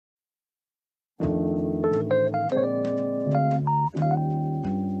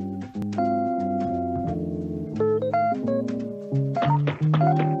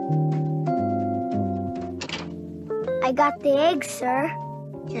got the eggs, sir.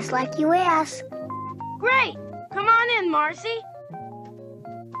 Just like you asked. Great! Come on in, Marcie.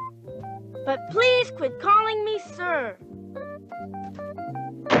 But please quit calling me sir.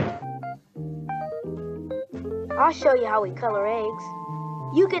 I'll show you how we color eggs.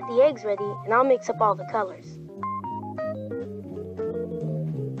 You get the eggs ready, and I'll mix up all the colors.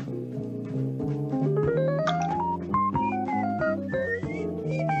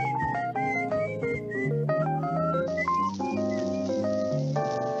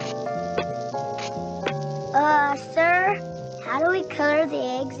 Sir, how do we color the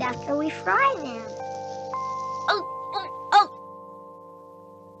eggs after we fry them?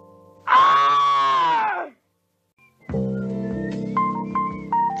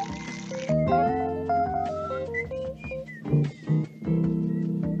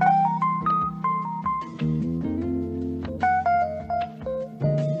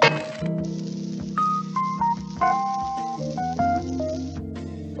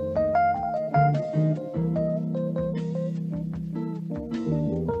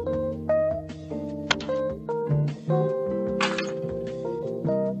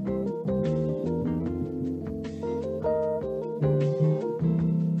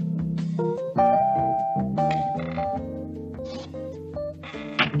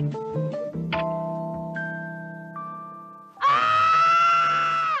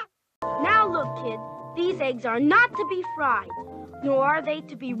 Eggs are not to be fried, nor are they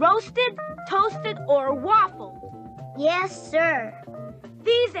to be roasted, toasted, or waffled. Yes, sir.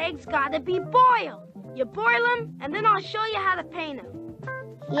 These eggs gotta be boiled. You boil them, and then I'll show you how to paint them.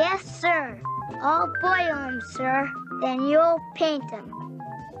 Yes, sir. I'll boil them, sir. Then you'll paint them.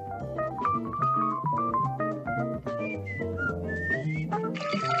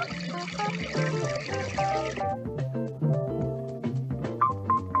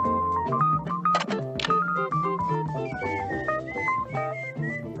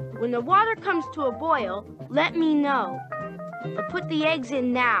 When the water comes to a boil, let me know. But put the eggs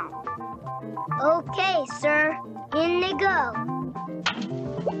in now. Okay, sir. In they go.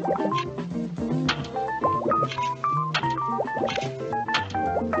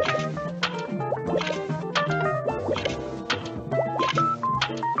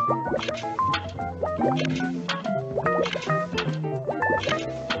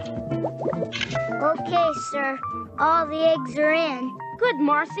 Okay, sir. All the eggs are in. Good,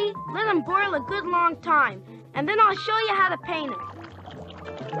 Marcie. Let them boil a good long time, and then I'll show you how to paint them.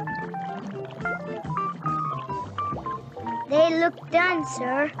 They look done,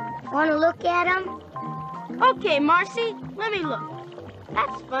 sir. Want to look at them? Okay, Marcie, let me look.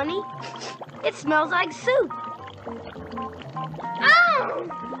 That's funny. It smells like soup. Oh!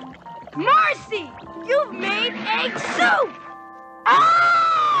 Marcie, you've made egg soup! Oh!